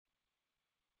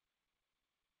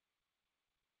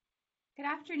Good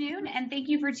afternoon, and thank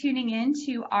you for tuning in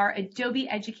to our Adobe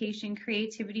Education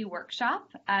Creativity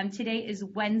Workshop. Today is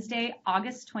Wednesday,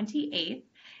 August 28th,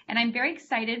 and I'm very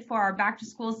excited for our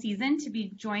back-to-school season to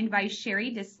be joined by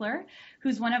Chari Distler,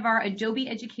 who's one of our Adobe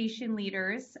Education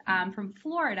leaders from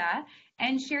Florida.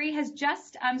 And Chari has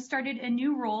just started a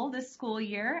new role this school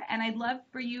year, and I'd love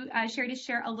for you, Chari, to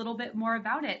share a little bit more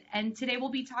about it. And today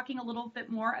we'll be talking a little bit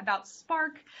more about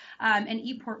Spark and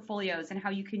ePortfolios and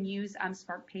how you can use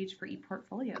Spark Page for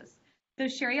ePortfolios. So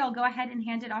Chari, I'll go ahead and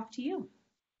hand it off to you.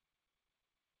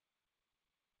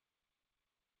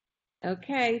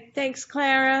 Okay, thanks,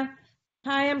 Clara.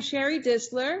 Hi, I'm Chari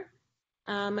Distler.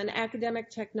 I'm an academic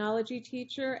technology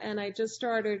teacher, and I just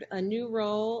started a new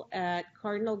role at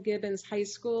Cardinal Gibbons High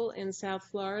School in South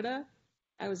Florida.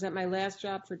 I was at my last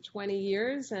job for 20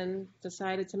 years and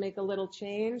decided to make a little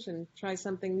change and try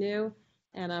something new,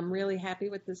 and I'm really happy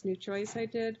with this new choice I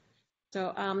did.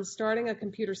 So I'm starting a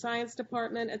computer science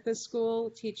department at this school,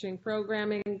 teaching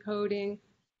programming, coding,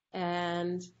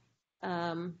 and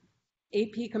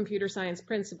AP computer science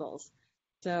principles.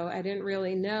 So I didn't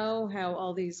really know how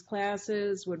all these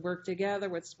classes would work together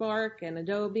with Spark and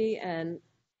Adobe, and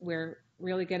we're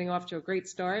really getting off to a great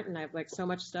start, and I have so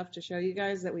much stuff to show you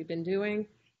guys that we've been doing,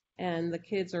 and the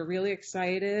kids are really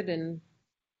excited, and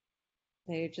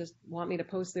they just want me to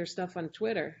post their stuff on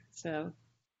Twitter, so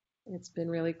it's been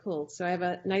really cool. So I have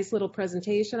a nice little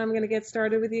presentation I'm going to get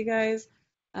started with you guys.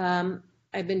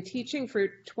 I've been teaching for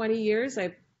 20 years.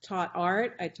 I've taught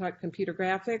art, I taught computer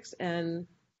graphics, and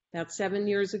about 7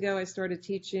 years ago, I started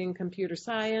teaching computer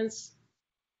science.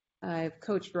 I've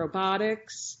coached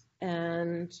robotics,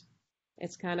 and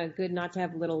it's kind of good not to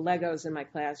have little Legos in my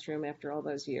classroom after all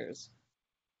those years.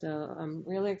 So I'm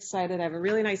really excited. I have a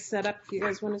really nice setup if you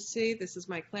guys want to see. This is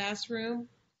my classroom.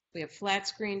 We have flat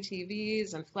screen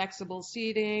TVs and flexible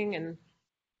seating, and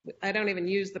I don't even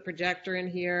use the projector in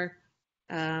here.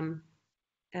 And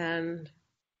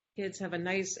kids have a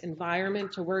nice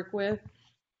environment to work with.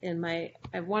 I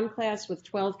have one class with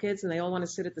 12 kids, and they all want to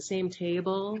sit at the same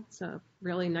table. It's a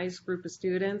really nice group of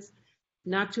students.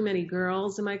 Not too many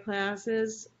girls in my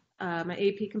classes. My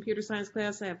AP computer science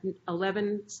class, I have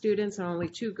 11 students and only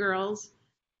 2 girls.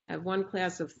 I have one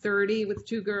class of 30 with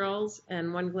 2 girls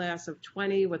and one class of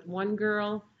 20 with 1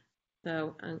 girl.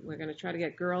 So we're going to try to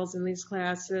get girls in these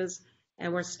classes.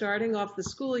 And we're starting off the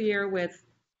school year with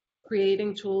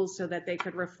creating tools so that they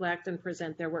could reflect and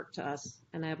present their work to us.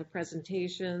 And I have a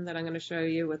presentation that I'm going to show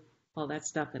you with all that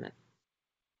stuff in it.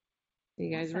 Are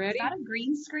you guys ready? Is that a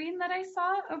green screen that I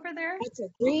saw over there? It's a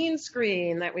green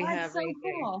screen that we have so right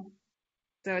cool.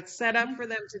 Here. So it's set up for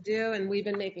them to do, and we've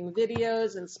been making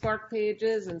videos and Spark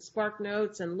pages and Spark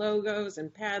notes and logos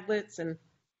and Padlets and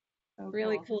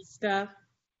really cool stuff.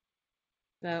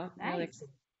 So nice. Really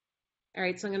excited. All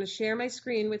right, so I'm going to share my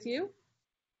screen with you.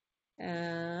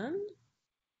 And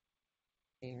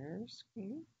share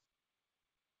screen.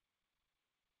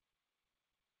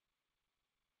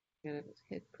 I'm going to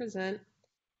hit present.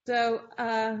 So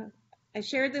I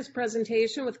shared this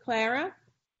presentation with Clara,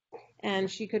 and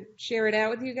she could share it out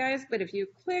with you guys. But if you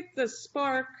click the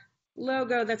Spark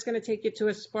logo, that's going to take you to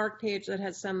a Spark page that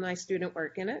has some of my student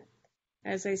work in it.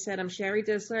 As I said, I'm Chari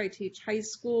Distler. I teach high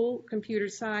school computer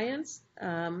science.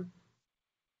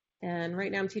 And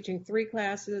right now I'm teaching 3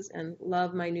 classes and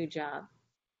love my new job.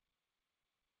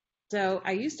 So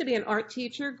I used to be an art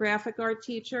teacher, graphic art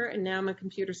teacher, and now I'm a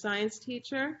computer science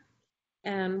teacher.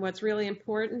 And what's really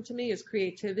important to me is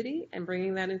creativity and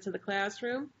bringing that into the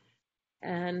classroom.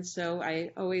 And so I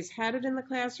always had it in the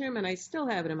classroom, and I still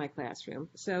have it in my classroom.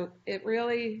 So it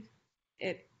really,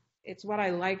 it's what I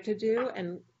like to do,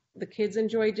 and the kids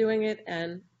enjoy doing it,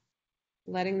 and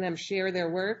letting them share their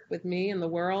work with me and the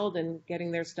world and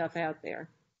getting their stuff out there.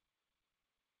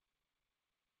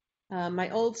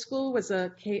 My old school was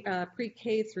a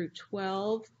pre-K through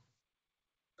 12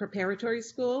 preparatory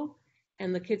school,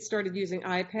 and the kids started using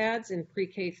iPads in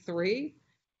pre-K 3.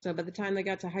 So by the time they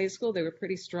got to high school, they were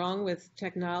pretty strong with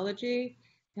technology.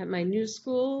 At my new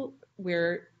school,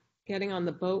 we're getting on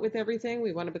the boat with everything.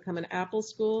 We want to become an Apple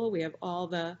school. We have all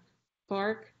the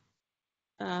Spark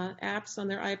apps on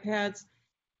their iPads,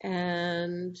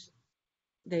 and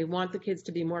they want the kids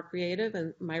to be more creative,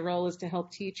 and my role is to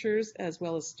help teachers as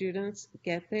well as students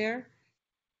get there.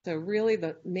 So really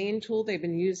the main tool they've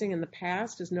been using in the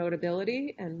past is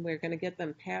Notability, and we're going to get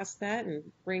them past that and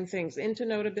bring things into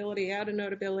Notability, out of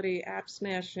Notability, app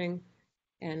smashing,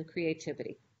 and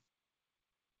creativity.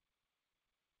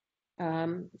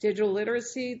 Digital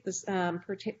literacy,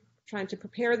 trying to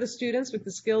prepare the students with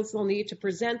the skills they'll need to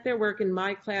present their work in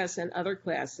my class and other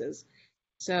classes.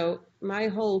 So my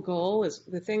whole goal is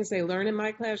the things they learn in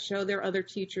my class, show their other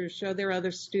teachers, show their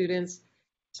other students,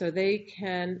 so they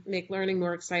can make learning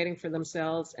more exciting for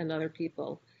themselves and other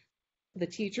people. The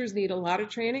teachers need a lot of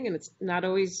training, and it's not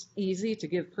always easy to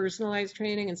give personalized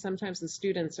training, and sometimes the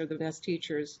students are the best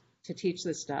teachers to teach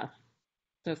this stuff.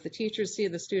 So if the teachers see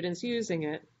the students using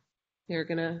it, they're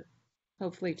going to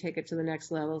hopefully take it to the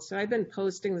next level. So I've been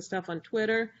posting the stuff on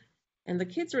Twitter, and the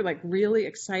kids are like really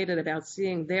excited about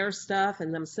seeing their stuff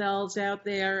and themselves out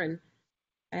there. And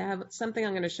I have something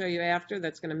I'm going to show you after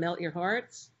that's going to melt your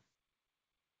hearts.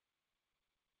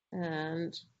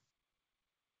 And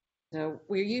so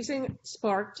we're using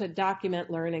Spark to document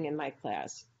learning in my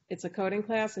class. It's a coding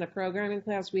class and a programming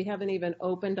class. We haven't even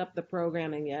opened up the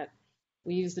programming yet.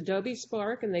 We used Adobe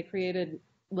Spark, and they created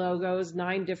logos,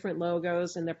 9 different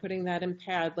logos, and they're putting that in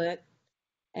Padlet.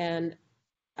 And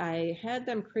I had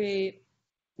them create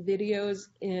videos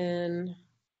in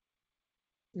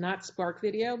not Spark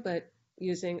Video, but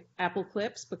using Apple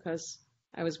Clips, because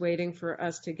I was waiting for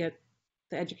us to get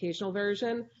the educational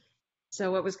version.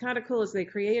 So what was kind of cool is they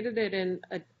created it in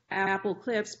Apple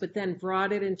Clips, but then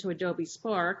brought it into Adobe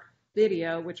Spark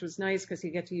Video, which was nice because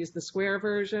you get to use the square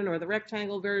version or the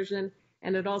rectangle version.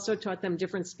 And it also taught them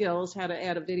different skills, how to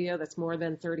add a video that's more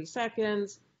than 30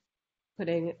 seconds,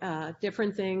 putting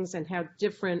different things, and how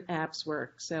different apps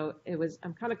work. So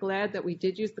I'm kind of glad that we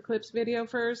did use the Clips video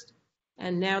first,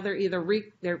 and now they're either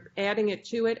they're adding it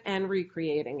to it and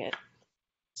recreating it.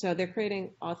 So they're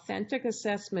creating authentic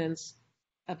assessments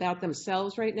about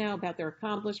themselves right now, about their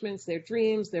accomplishments, their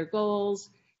dreams, their goals,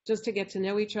 just to get to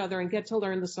know each other and get to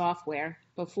learn the software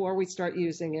before we start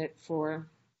using it for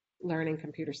learning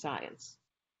computer science.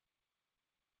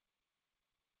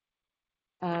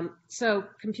 So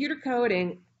computer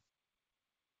coding,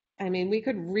 I mean, we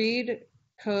could read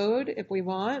code if we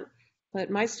want, but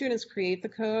my students create the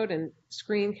code and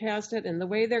screencast it, and the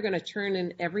way they're going to turn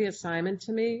in every assignment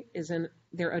to me is in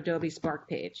their Adobe Spark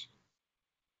page.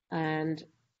 And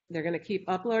they're going to keep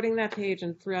uploading that page,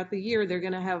 and throughout the year, they're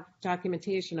going to have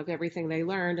documentation of everything they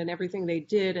learned and everything they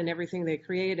did and everything they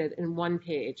created in one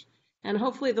page. And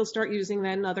hopefully they'll start using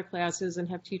that in other classes and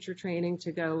have teacher training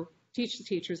to go teach the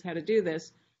teachers how to do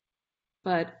this.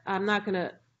 But I'm not going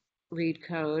to read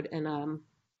code, and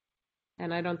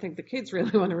I don't think the kids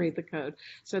really want to read the code.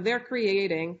 So they're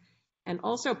creating, and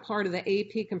also part of the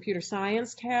AP computer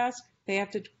science task, they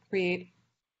have to create,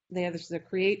 there's the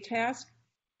create task,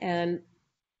 and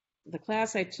the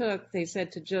class I took, they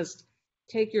said to just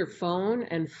take your phone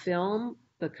and film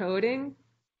the coding.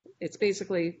 It's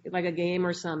basically like a game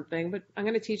or something, but I'm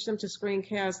going to teach them to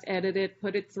screencast, edit it,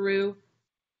 put it through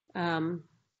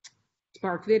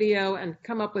Spark Video, and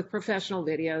come up with professional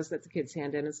videos that the kids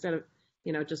hand in instead of,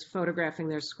 just photographing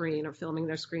their screen or filming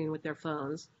their screen with their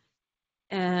phones.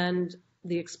 And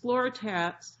the Explore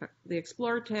task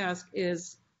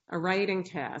is a writing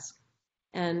task,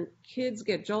 and kids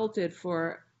get jolted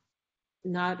for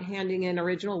not handing in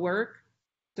original work.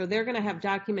 So they're going to have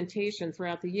documentation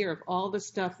throughout the year of all the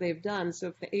stuff they've done.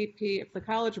 So if the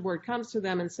College Board comes to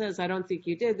them and says, I don't think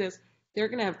you did this, they're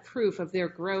going to have proof of their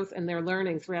growth and their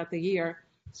learning throughout the year.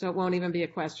 So it won't even be a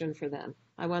question for them.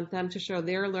 I want them to show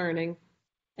their learning.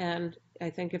 And I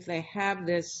think if they have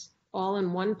this all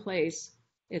in one place,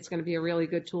 it's going to be a really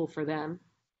good tool for them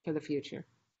for the future.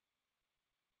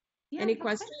 Yeah, Any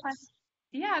questions?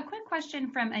 Yeah, a quick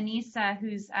question from Anissa,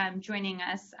 who's joining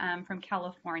us from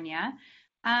California.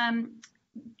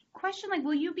 Question,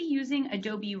 will you be using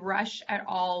Adobe Rush at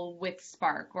all with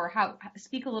Spark, or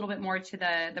speak a little bit more to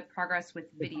the progress with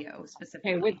video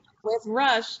specifically? Okay, with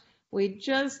Rush,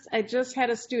 I just had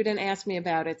a student ask me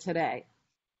about it today.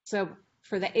 So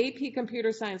for the AP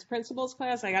Computer Science Principles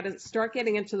class, I got to start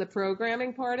getting into the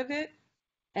programming part of it,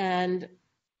 and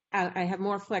I have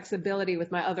more flexibility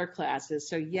with my other classes.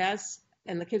 So yes,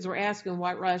 and the kids were asking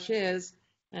what Rush is,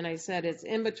 and I said it's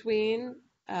in between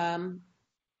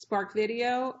Spark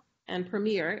Video and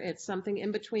Premiere. It's something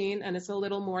in between, and it's a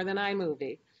little more than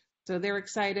iMovie. So they're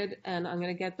excited, and I'm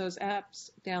going to get those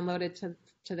apps downloaded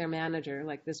to their manager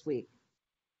this week.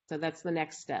 So that's the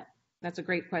next step. That's a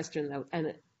great question, though.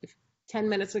 And 10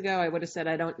 minutes ago, I would have said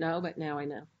I don't know, but now I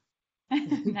know.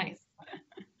 Nice.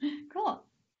 Cool.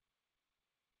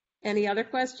 Any other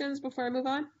questions before I move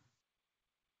on?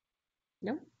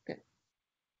 No? Good.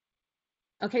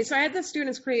 Okay, so I had the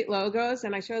students create logos,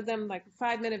 and I showed them a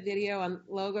 5-minute video on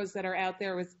logos that are out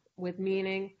there with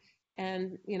meaning.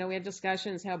 And, we had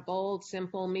discussions how bold,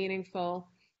 simple, meaningful.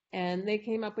 And they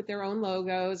came up with their own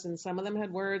logos, and some of them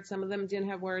had words, some of them didn't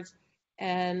have words.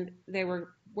 And they were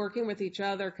working with each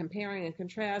other, comparing and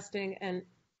contrasting. And,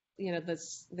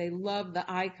 they love the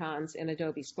icons in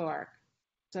Adobe Spark.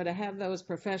 So to have those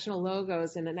professional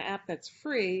logos in an app that's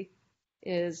free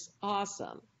is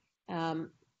awesome.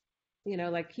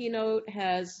 Like Keynote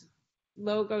has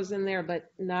logos in there,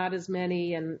 but not as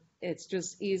many, and it's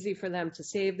just easy for them to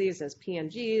save these as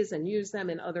PNGs and use them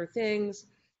in other things.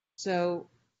 So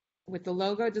with the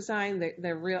logo design,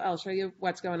 they're real. I'll show you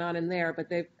what's going on in there, but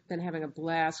they've been having a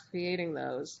blast creating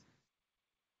those.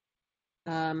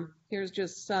 Here's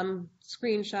just some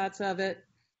screenshots of it.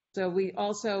 So we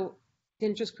also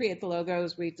didn't just create the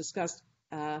logos, we discussed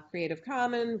Creative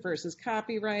Commons versus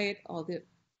copyright. All the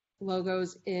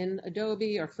logos in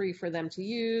Adobe are free for them to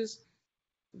use.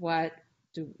 What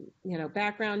do,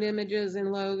 background images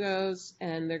and logos,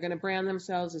 and they're going to brand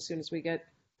themselves as soon as we get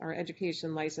our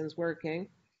education license working.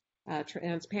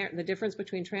 Transparent, the difference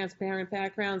between transparent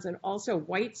backgrounds and also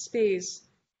white space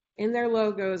in their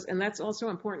logos, and that's also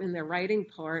important in their writing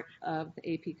part of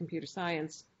the AP Computer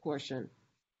Science portion,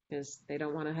 because they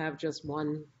don't want to have just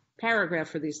one paragraph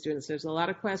for these students. There's a lot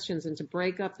of questions, and to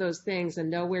break up those things and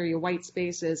know where your white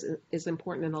space is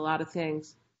important in a lot of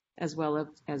things, as well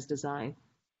as design.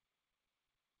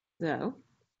 So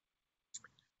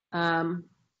I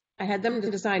had them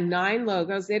to design 9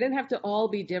 logos. They didn't have to all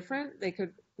be different. They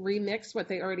could remix what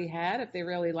they already had. If they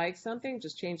really liked something,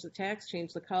 just change the text,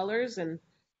 change the colors, and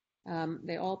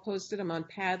they all posted them on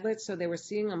Padlet, so they were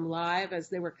seeing them live as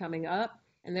they were coming up,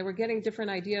 and they were getting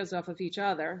different ideas off of each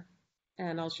other.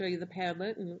 And I'll show you the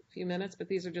Padlet in a few minutes, but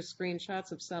these are just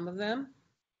screenshots of some of them.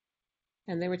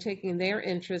 And they were taking their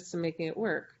interests and making it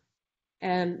work.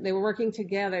 And they were working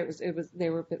together. They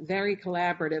were very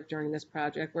collaborative during this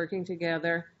project, working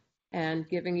together and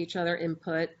giving each other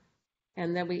input.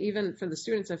 And then we even, for the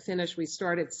students that finished, we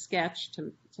started Sketch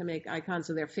to make icons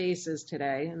of their faces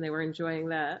today, and they were enjoying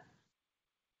that.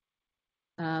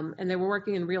 And they were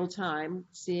working in real time,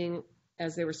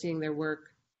 as they were seeing their work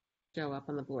show up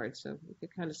on the board. So you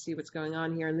could kind of see what's going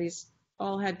on here. And these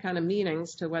all had kind of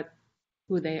meanings to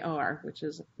who they are, which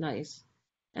is nice.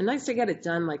 And nice to get it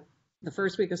done like the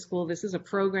first week of school. This is a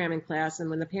programming class,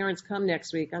 and when the parents come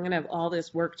next week, I'm going to have all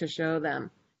this work to show them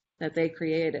that they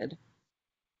created.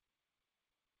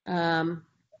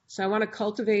 So I want to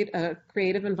cultivate a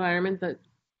creative environment. The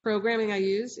programming I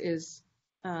use is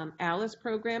Alice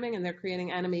programming, and they're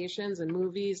creating animations and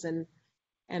movies, and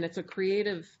it's a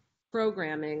creative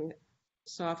programming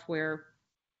software.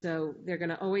 So they're going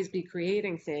to always be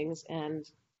creating things, and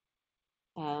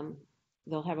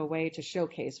they'll have a way to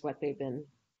showcase what they've been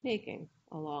making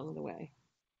along the way.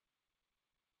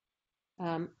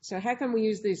 So how can we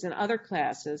use these in other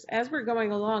classes? As we're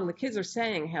going along, the kids are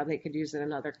saying how they could use it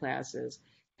in other classes.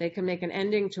 They can make an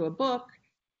ending to a book.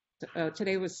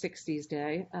 Today was 60s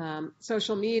Day.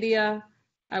 Social media,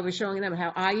 I was showing them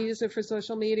how I use it for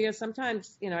social media.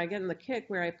 Sometimes, I get in the kick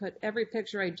where I put every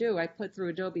picture I do, I put through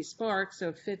Adobe Spark, so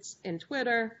it fits in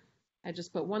Twitter. I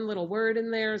just put one little word in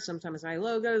there. Sometimes my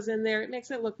logo's in there. It makes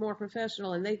it look more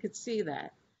professional, and they could see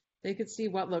that. They could see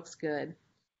what looks good.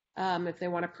 If they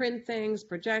want to print things,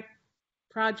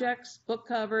 projects, book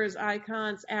covers,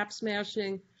 icons, app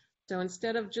smashing. So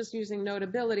instead of just using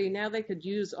Notability, now they could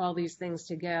use all these things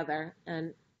together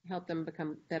and help them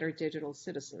become better digital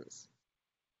citizens.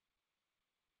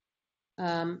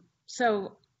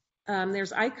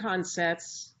 There's icon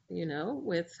sets,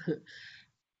 with,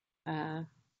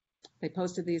 they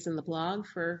posted these in the blog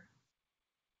for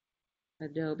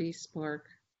Adobe Spark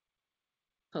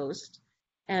post.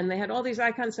 And they had all these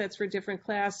icon sets for different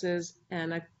classes,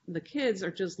 and the kids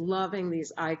are just loving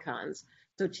these icons.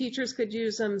 So teachers could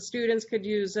use them, students could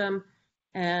use them,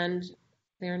 and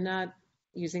they're not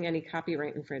using any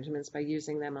copyright infringements by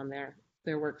using them on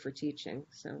their work for teaching.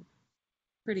 So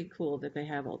pretty cool that they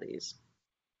have all these.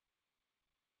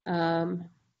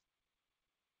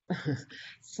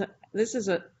 So this is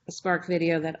a Spark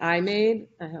video that I made.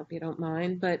 I hope you don't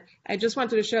mind, but I just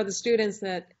wanted to show the students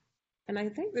that, and I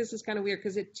think this is kind of weird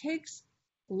because it takes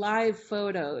live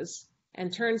photos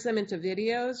and turns them into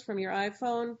videos from your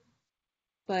iPhone,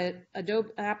 but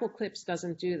Apple Clips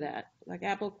doesn't do that. Like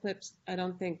Apple Clips, I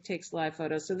don't think takes live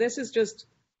photos. So this is just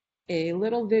a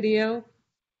little video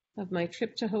of my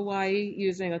trip to Hawaii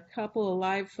using a couple of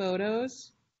live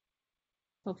photos.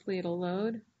 Hopefully it'll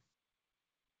load.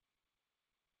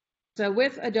 So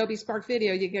with Adobe Spark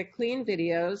Video, you get clean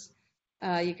videos.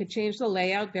 You could change the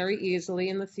layout very easily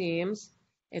in the themes.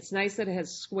 It's nice that it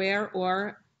has square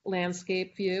or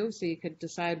landscape view, so you could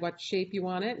decide what shape you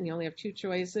want it, and you only have 2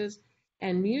 choices.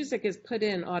 And music is put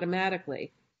in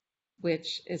automatically,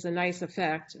 which is a nice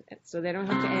effect. So they don't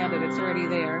have to add it, it's already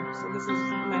there. So this is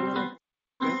my little...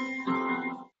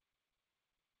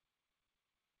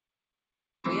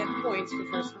 We had points for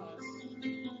first class.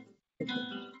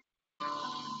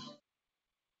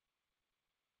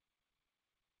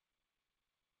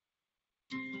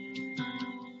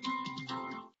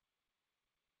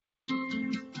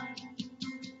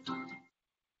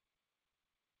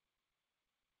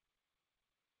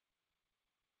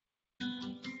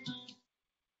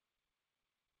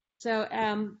 So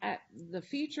the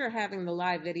feature of having the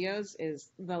live videos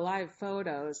is the live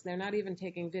photos. They're not even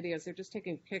taking videos. They're just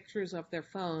taking pictures of their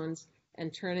phones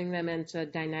and turning them into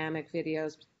dynamic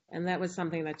videos. And that was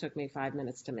something that took me 5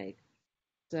 minutes to make.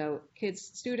 So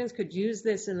students could use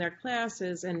this in their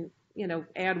classes and,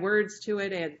 add words to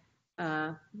it,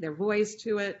 add their voice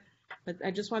to it. But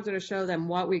I just wanted to show them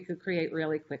what we could create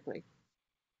really quickly.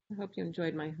 I hope you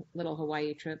enjoyed my little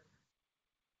Hawaii trip.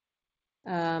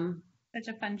 Such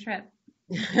a fun trip.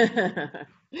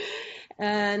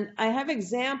 And I have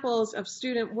examples of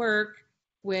student work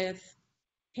with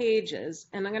pages,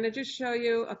 and I'm going to just show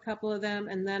you a couple of them,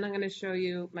 and then I'm going to show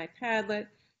you my Padlet,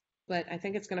 but I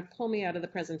think it's going to pull me out of the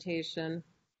presentation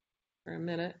for a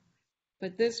minute.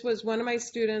 But this was one of my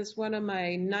students, one of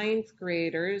my 10th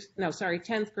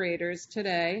graders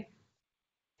today,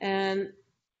 and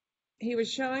he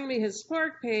was showing me his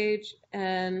Spark page,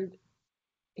 and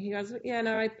he goes,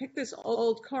 I picked this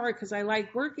old car because I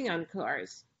like working on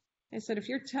cars. I said, if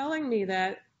you're telling me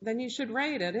that, then you should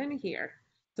write it in here.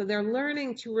 So they're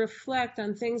learning to reflect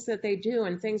on things that they do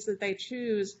and things that they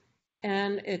choose.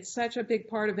 And it's such a big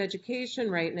part of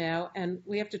education right now. And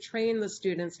we have to train the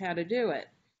students how to do it.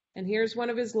 And here's one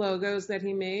of his logos that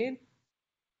he made.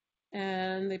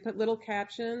 And they put little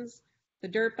captions. The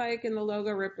dirt bike in the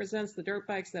logo represents the dirt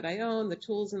bikes that I own. The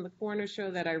tools in the corner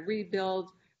show that I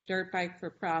rebuild dirt bike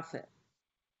for profit.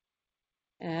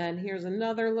 And here's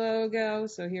another logo.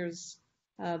 So here's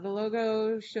the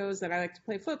logo shows that I like to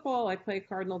play football. I play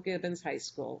Cardinal Gibbons High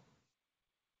School.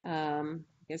 I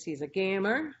guess he's a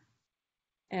gamer.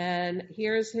 And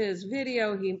here's his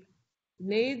video. He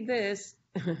made this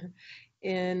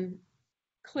in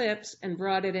clips and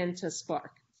brought it into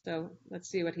Spark. So let's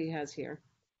see what he has here.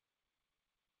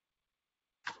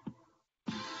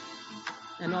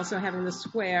 And also having the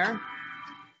square.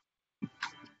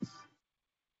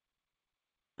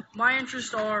 My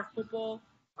interests are football.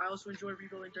 I also enjoy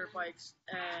rebuilding dirt bikes,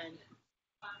 and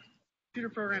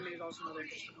computer programming is also another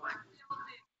interest of mine.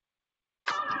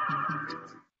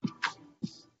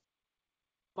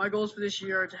 My goals for this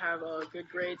year are to have good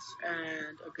grades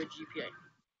and a good GPA.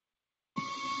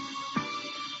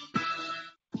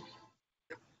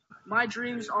 My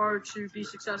dreams are to be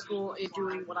successful in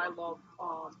doing what I love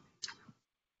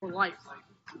for life.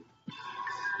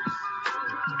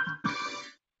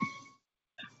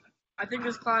 I think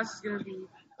this class is going to be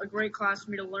a great class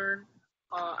for me to learn.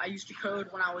 I used to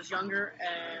code when I was younger,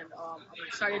 and I'm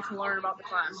excited to learn about the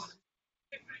class.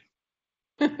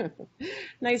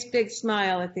 Nice big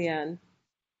smile at the end.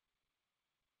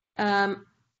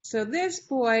 So this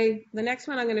boy, the next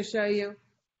one I'm going to show you,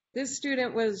 this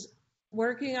student was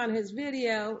working on his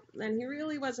video, and he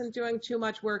really wasn't doing too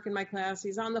much work in my class.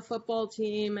 He's on the football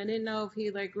team. I didn't know if he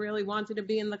really wanted to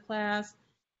be in the class.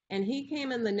 And he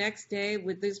came in the next day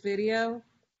with this video.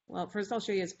 Well, first I'll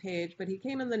show you his page, but he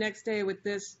came in the next day with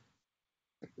this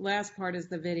last part is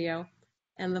the video.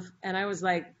 And I was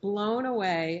like blown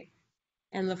away.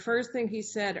 And the first thing he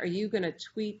said, "Are you going to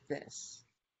tweet this?"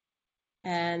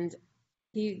 And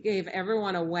he gave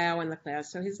everyone a wow in the class.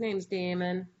 So his name's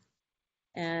Damon.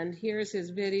 And here's his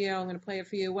video. I'm going to play it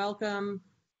for you.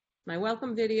 My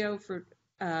welcome video for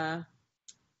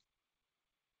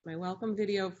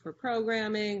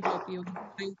programming. Hope you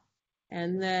enjoy.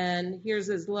 And then here's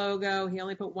his logo. He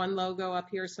only put one logo up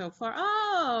here so far.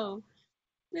 Oh,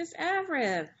 Miss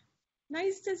Avrith,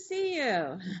 nice to see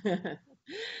you.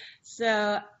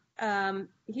 So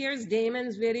here's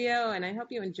Damon's video, and I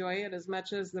hope you enjoy it as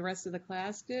much as the rest of the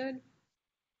class did.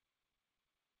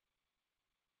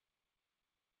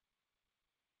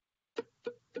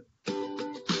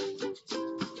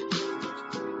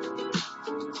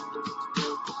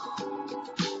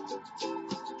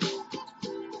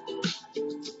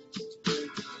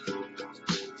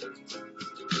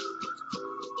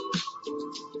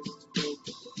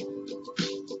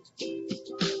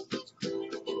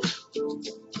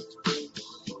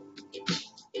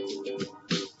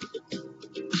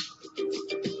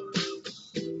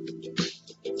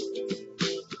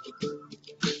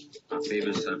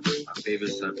 My favorite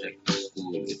subject in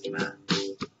school is math.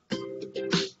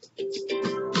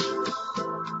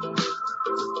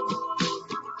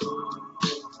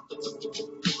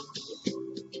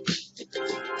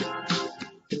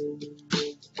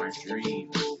 My dream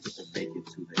is to make it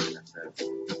to the NFL.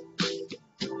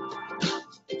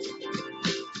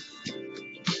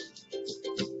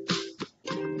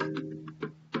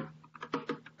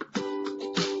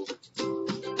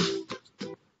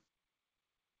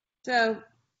 So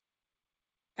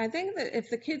I think that if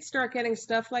the kids start getting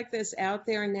stuff like this out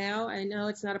there now, I know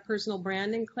it's not a personal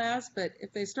branding class, but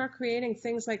if they start creating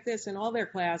things like this in all their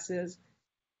classes,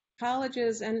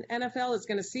 colleges and NFL is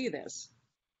going to see this,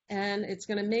 and it's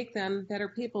going to make them better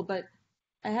people. But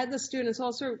I had the students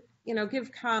also,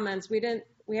 give comments. We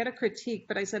had a critique,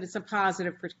 but I said it's a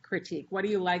positive critique. What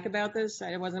do you like about this?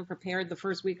 I wasn't prepared the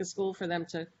first week of school for them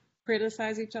to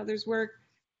criticize each other's work.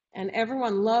 And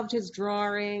everyone loved his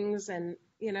drawings, and,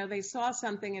 they saw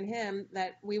something in him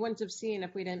that we wouldn't have seen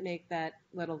if we didn't make that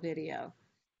little video.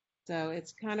 So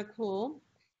it's kind of cool.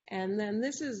 And then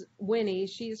this is Winnie.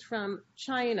 She's from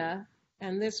China,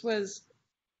 and this was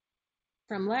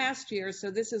from last year.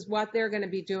 So this is what they're going to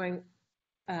be doing,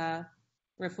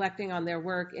 reflecting on their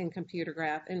work in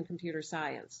computer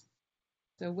science.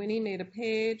 So Winnie made a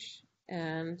page,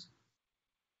 and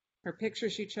her picture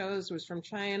she chose was from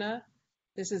China.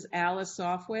 This is Alice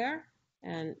software,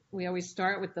 and we always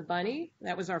start with the bunny.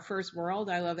 That was our first world.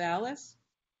 I love Alice.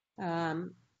 So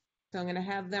I'm going to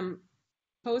have them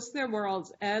post their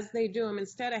worlds as they do them.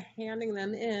 Instead of handing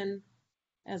them in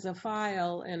as a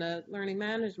file in a learning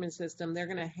management system, they're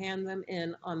going to hand them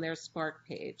in on their Spark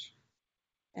page.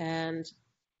 And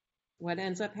what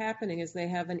ends up happening is they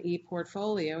have an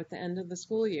ePortfolio at the end of the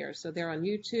school year. So they're on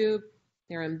YouTube,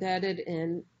 they're embedded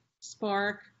in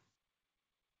Spark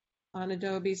on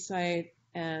Adobe site,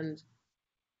 and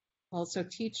also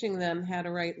teaching them how to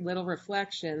write little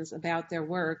reflections about their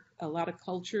work. A lot of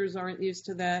cultures aren't used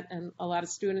to that, and a lot of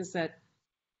students that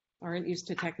aren't used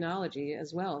to technology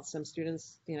as well. Some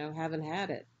students, haven't had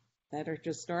it, that are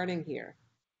just starting here.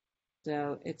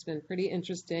 So it's been pretty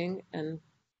interesting and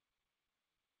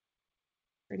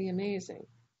pretty amazing.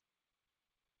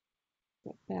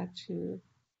 Get back to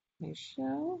my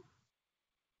show.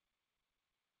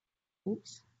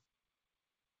 Oops.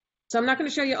 So I'm not going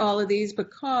to show you all of these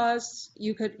because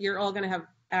you're all going to have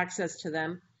access to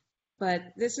them. But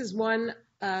this is one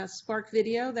Spark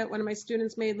video that one of my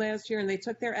students made last year, and they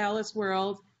took their Alice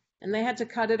world and they had to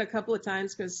cut it a couple of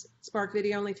times because Spark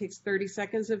video only takes 30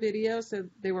 seconds of video, so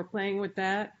they were playing with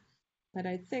that. But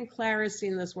I think Clara's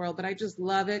seen this world, but I just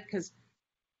love it because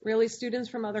really students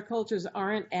from other cultures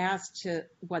aren't asked to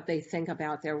what they think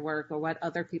about their work or what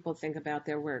other people think about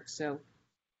their work. So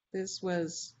this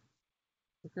was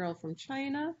a girl from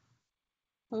China.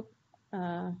 Hope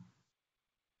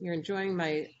you're enjoying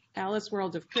my Alice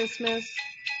World of Christmas.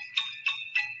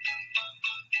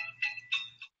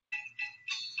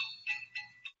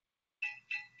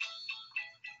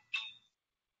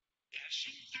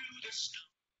 Dashing through the snow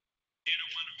in a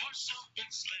one-horse open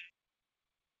sleigh.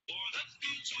 O'er the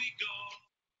fields we go,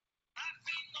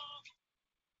 laughing all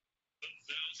the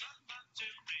bells on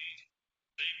mountain ring.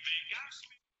 They make our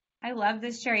spirit. I love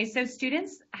this, Chari. So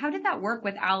students, how did that work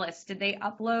with Alice? Did they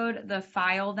upload the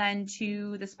file then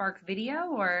to the Spark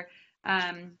video, or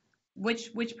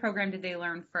which program did they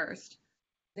learn first?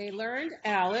 They learned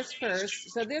Alice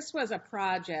first. So this was a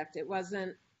project. It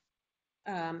wasn't,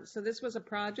 so this was a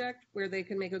project where they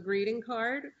could make a greeting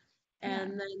card,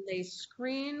 and then they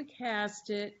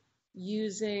screencast it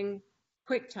using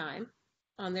QuickTime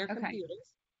on their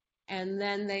computers. And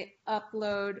then they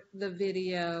upload the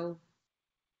video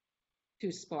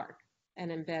to Spark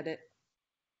and embed it.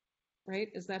 Right?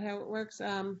 Is that how it works?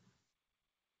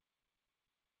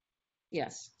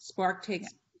 Yes, Spark takes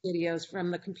videos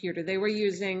from the computer. They were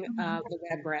using the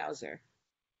web browser.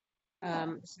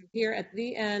 So here at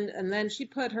the end, and then she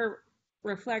put her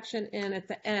reflection in at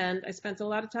the end. I spent a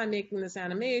lot of time making this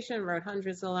animation, wrote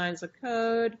hundreds of lines of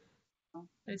code.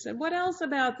 I said, what else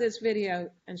about this video?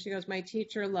 And she goes, my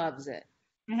teacher loves it.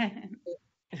 I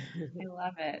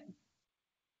love it.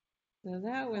 So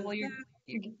that was well,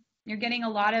 you're getting a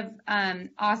lot of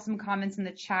awesome comments in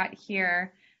the chat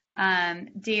here.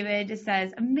 David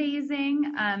says,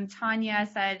 amazing. Tanya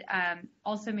said,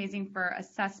 also amazing for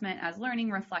assessment as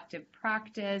learning, reflective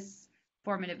practice,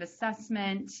 formative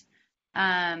assessment.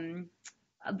 The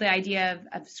idea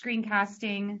of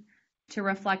screencasting to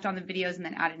reflect on the videos and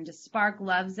then add it into Spark,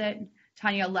 loves it.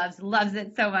 Tanya loves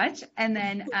it so much. And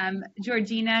then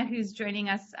Georgina, who's joining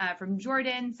us from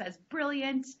Jordan, says,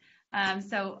 brilliant.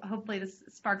 So hopefully this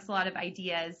sparks a lot of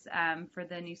ideas for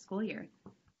the new school year.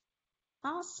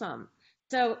 Awesome.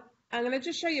 So I'm going to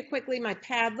just show you quickly my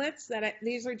Padlets.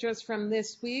 These are just from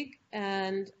this week,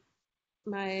 and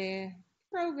my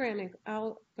programming.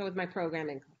 I'll go with my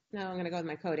programming. No, I'm going to go with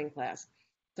my coding class.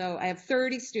 So I have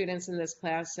 30 students in this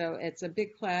class, so it's a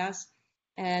big class,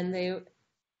 and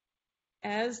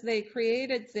as they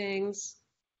created things,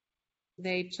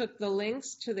 they took the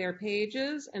links to their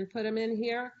pages and put them in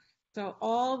here. So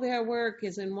all their work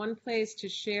is in one place to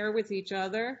share with each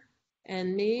other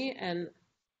and me, and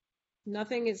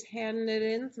nothing is handed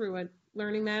in through a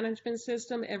learning management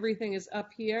system. Everything is up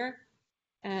here,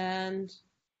 and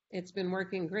it's been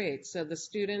working great. So the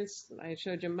students, I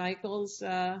showed you Michael's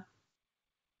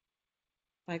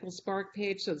Spark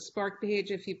page. So the Spark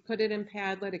page, if you put it in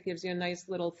Padlet, it gives you a nice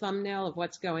little thumbnail of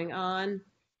what's going on.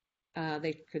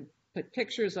 They could put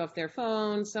pictures off their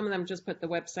phone. Some of them just put the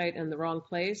website in the wrong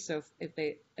place. So if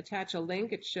they attach a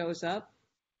link, it shows up.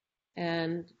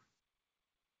 And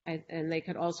they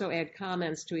could also add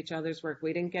comments to each other's work.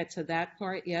 We didn't get to that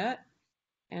part yet.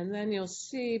 And then you'll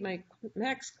see my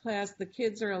next class, the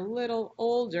kids are a little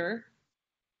older.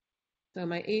 So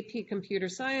my AP Computer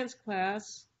Science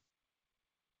class,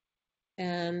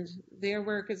 and their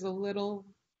work is a little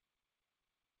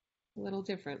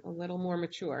different, a little more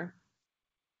mature.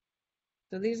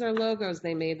 So these are logos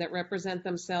they made that represent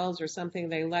themselves or something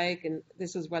they like, and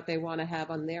this is what they want to have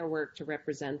on their work to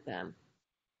represent them.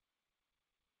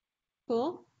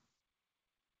 Cool?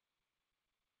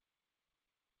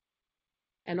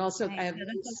 And also, Nice. I have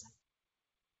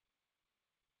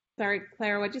sorry,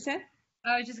 Clara, what'd you say?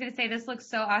 I was just going to say this looks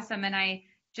so awesome, and I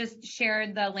just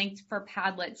shared the link for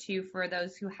Padlet too for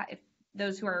those who if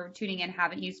those who are tuning in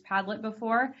haven't used Padlet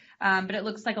before, but it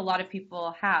looks like a lot of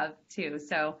people have too.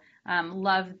 So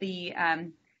love the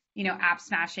app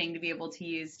smashing to be able to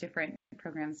use different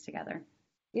programs together.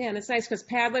 Yeah, and it's nice because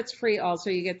Padlet's free also.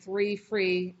 You get 3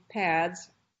 free pads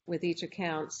with each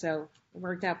account. So it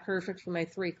worked out perfect for my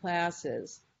 3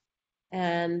 classes.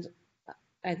 And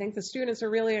I think the students are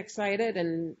really excited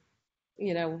and,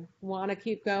 want to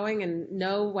keep going and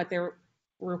know what they're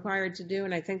required to do.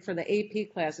 And I think for the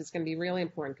AP class, it's going to be really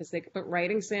important because they could put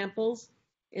writing samples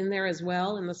in there as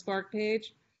well in the Spark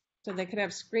page. So they could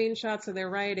have screenshots of their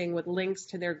writing with links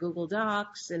to their Google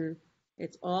Docs, and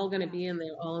it's all going to be in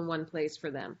there, all in one place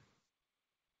for them.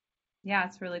 Yeah,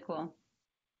 it's really cool.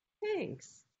 Thanks.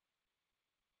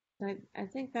 I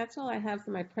think that's all I have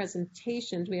for my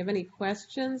presentation. Do we have any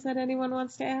questions that anyone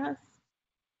wants to ask?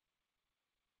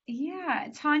 Yeah,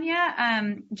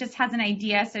 Tanya just has an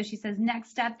idea. So she says, next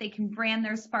step, they can brand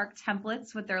their Spark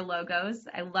templates with their logos.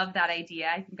 I love that idea.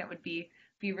 I think that would be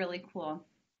really cool.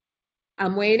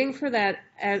 I'm waiting for that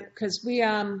because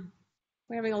we're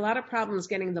having a lot of problems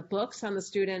getting the books on the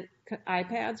student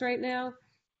iPads right now.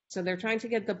 So they're trying to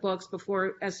get the books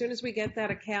as soon as we get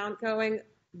that account going,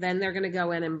 then they're going to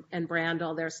go in and brand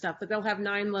all their stuff. But they'll have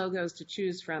 9 logos to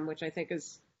choose from, which I think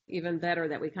is even better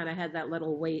that we kind of had that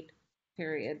little wait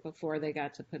period before they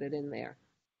got to put it in there.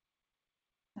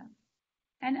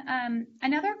 And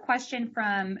another question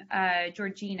from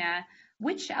Georgina,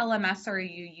 which LMS are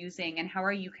you using and how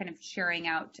are you kind of sharing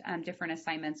out different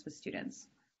assignments with students?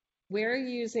 We're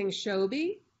using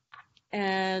Shobi,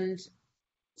 and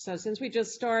so since we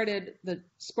just started, the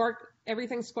Spark,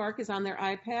 everything Spark is on their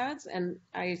iPads, and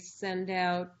I send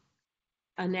out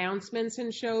announcements in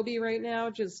Shobi right now,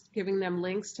 just giving them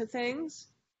links to things.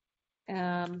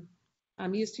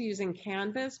 I'm used to using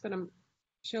Canvas, but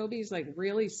Shobi's like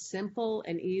really simple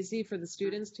and easy for the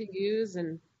students to use,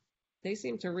 and they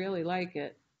seem to really like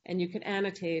it. And you can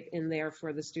annotate in there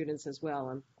for the students as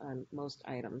well on most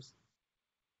items.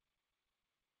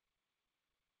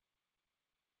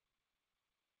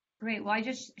 Great. Well, I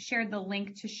just shared the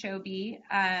link to Shobi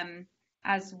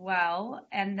as well.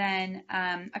 And then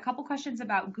a couple questions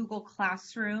about Google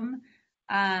Classroom.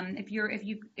 If you're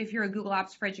a Google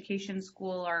Apps for Education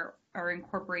school or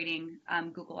incorporating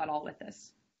Google at all with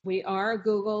this. We are a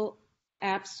Google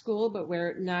Apps school, but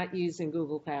we're not using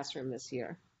Google Classroom this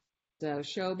year. So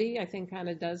Shobi, I think, kind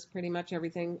of does pretty much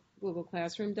everything Google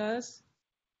Classroom does.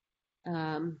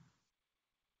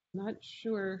 Not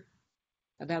sure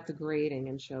about the grading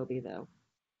in Shobi, though.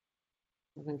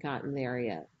 Haven't gotten there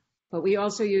yet. But we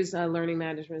also use a learning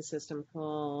management system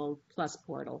called Plus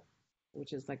Portal,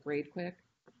 which is like GradeQuick.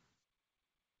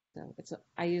 So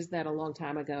I used that a long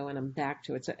time ago, and I'm back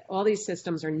to it. So all these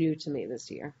systems are new to me this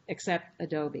year, except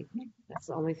Adobe. That's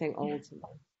the only thing old to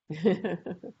me.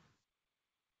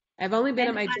 I've only been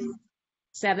at my job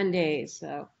 7 days,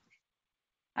 so.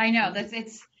 I know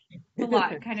it's a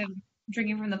lot, kind of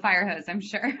drinking from the fire hose, I'm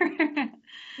sure.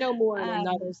 No more than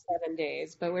another 7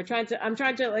 days, but I'm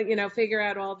trying to figure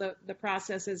out all the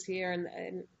processes here,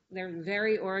 and they're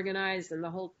very organized, and the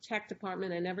whole tech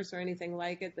department, I never saw anything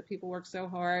like it. The people work so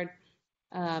hard.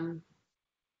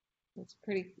 It's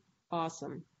pretty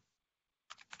awesome.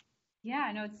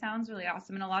 Yeah, no, it sounds really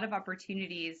awesome, and a lot of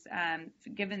opportunities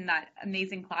given that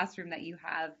amazing classroom that you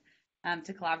have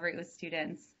to collaborate with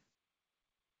students.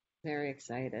 Very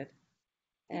excited.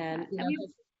 And you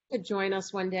could join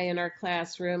us one day in our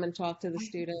classroom and talk to the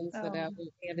students about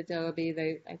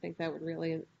Adobe. I think that would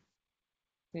really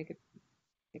make it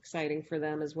exciting for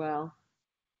them as well.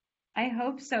 I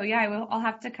hope so. Yeah, I'll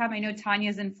have to come. I know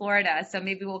Tanya's in Florida, so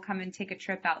maybe we'll come and take a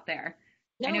trip out there.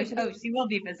 I No, know, we should oh, she will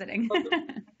be visiting.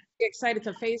 be excited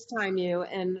to FaceTime you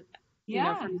and,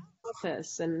 Yeah. from the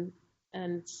office and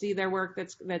see their work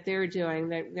that they're doing.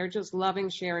 They're just loving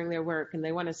sharing their work and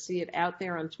they want to see it out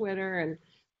there on Twitter. And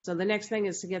so the next thing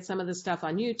is to get some of this stuff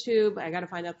on YouTube. I got to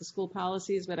find out the school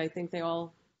policies, but I think they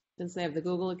all, since they have the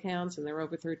Google accounts and they're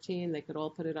over 13, they could all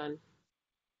put it on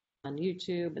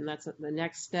YouTube, and that's the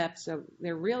next step. So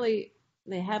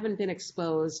they haven't been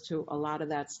exposed to a lot of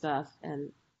that stuff,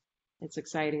 and it's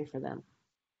exciting for them.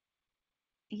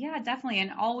 Yeah, definitely.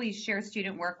 And always share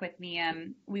student work with me.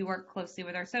 We work closely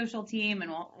with our social team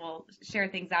and we'll share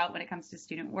things out when it comes to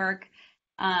student work.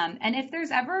 And if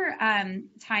there's ever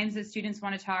times that students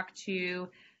want to talk to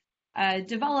a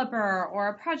developer or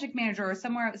a project manager or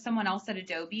someone else at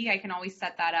Adobe, I can always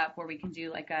set that up where we can do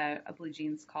like a Blue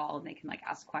Jeans call and they can like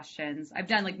ask questions. I've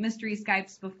done like mystery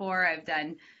Skypes before. I've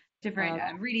done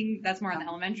different reading. That's more on the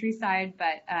elementary side,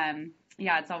 but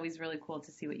yeah, it's always really cool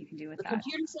to see what you can do with The that.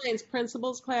 computer science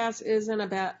principles class isn't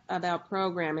about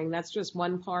programming. That's just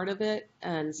one part of it.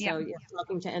 And so Yeah.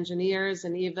 talking to engineers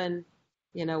and even,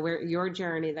 where your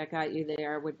journey that got you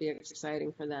there would be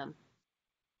exciting for them.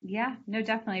 Yeah, no,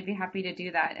 definitely. I'd be happy to do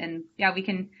that. And yeah, we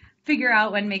can figure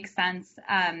out what makes sense.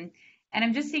 And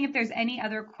I'm just seeing if there's any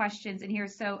other questions in here.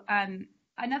 So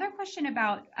another question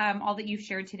about all that you've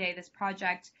shared today, this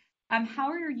project, how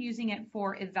are you using it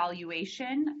for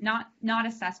evaluation, not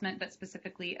assessment, but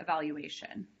specifically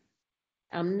evaluation?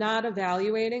 I'm not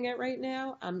evaluating it right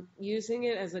now. I'm using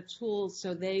it as a tool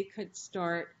so they could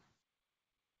start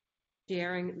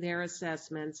sharing their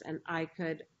assessments and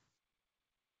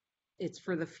it's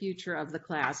for the future of the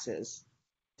classes.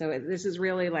 So this is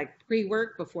really like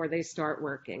pre-work before they start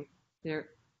working. They're,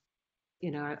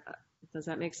 does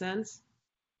that make sense?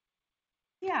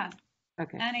 Yeah.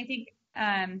 Okay. And I think,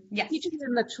 yes. Teaching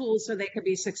them the tools so they could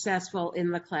be successful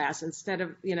in the class instead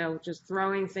of, just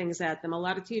throwing things at them. A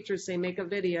lot of teachers say, make a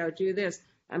video, do this.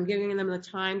 I'm giving them the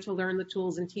time to learn the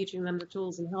tools and teaching them the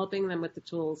tools and helping them with the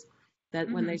tools that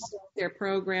when they start their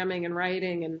programming and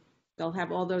writing, and they'll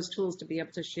have all those tools to be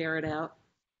able to share it out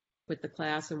with the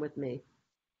class and with me.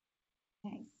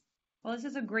 Nice. Well, this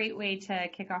is a great way to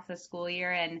kick off the school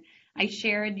year, and I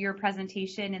shared your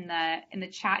presentation in the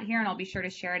chat here, and I'll be sure to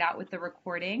share it out with the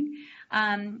recording.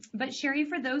 But Chari,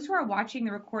 for those who are watching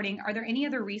the recording, are there any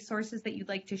other resources that you'd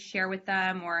like to share with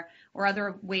them, or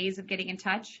other ways of getting in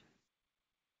touch?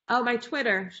 Oh, my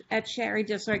Twitter at Chari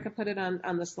Distler. I could put it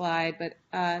on the slide, but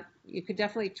you could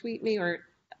definitely tweet me or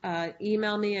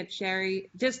email me at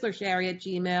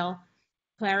dislerchari@gmail.com.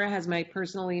 Clara has my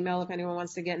personal email if anyone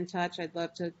wants to get in touch. I'd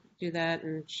love to do that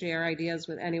and share ideas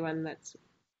with anyone that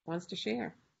wants to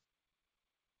share.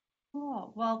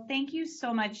 Cool. Well, thank you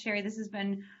so much, Chari. This has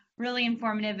been really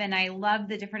informative, and I love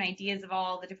the different ideas of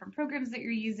all the different programs that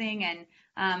you're using, and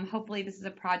hopefully this is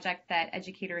a project that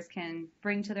educators can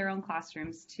bring to their own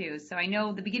classrooms too. So I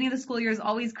know the beginning of the school year is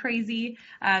always crazy,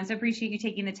 so I appreciate you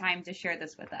taking the time to share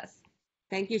this with us.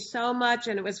 Thank you so much,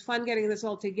 and it was fun getting this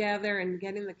all together and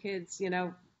getting the kids,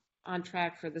 on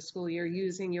track for the school year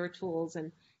using your tools.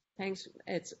 And thanks.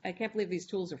 I can't believe these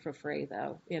tools are for free,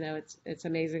 though. It's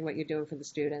amazing what you're doing for the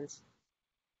students,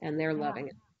 and they're loving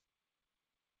it.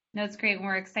 No, it's great. And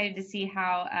we're excited to see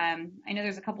how, I know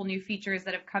there's a couple new features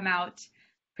that have come out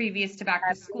previous to back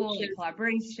to school, like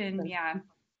collaboration. Yeah.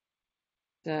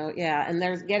 So, yeah, and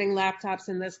they're getting laptops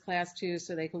in this class, too,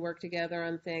 so they can work together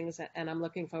on things. And I'm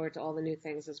looking forward to all the new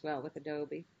things as well with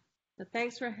Adobe. So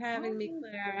thanks for having me,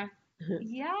 Clara.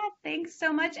 Yeah, thanks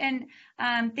so much. And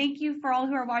thank you for all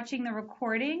who are watching the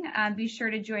recording. Be sure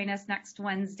to join us next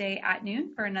Wednesday at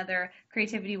noon for another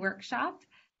creativity workshop.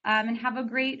 And have a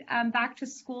great back to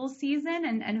school season.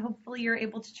 And hopefully you're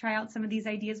able to try out some of these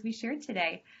ideas we shared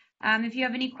today. If you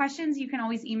have any questions, you can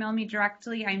always email me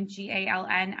directly. I'm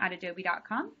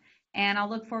galn@adobe.com. And I'll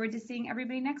look forward to seeing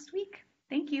everybody next week.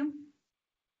 Thank you.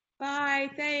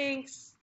 Bye. Thanks.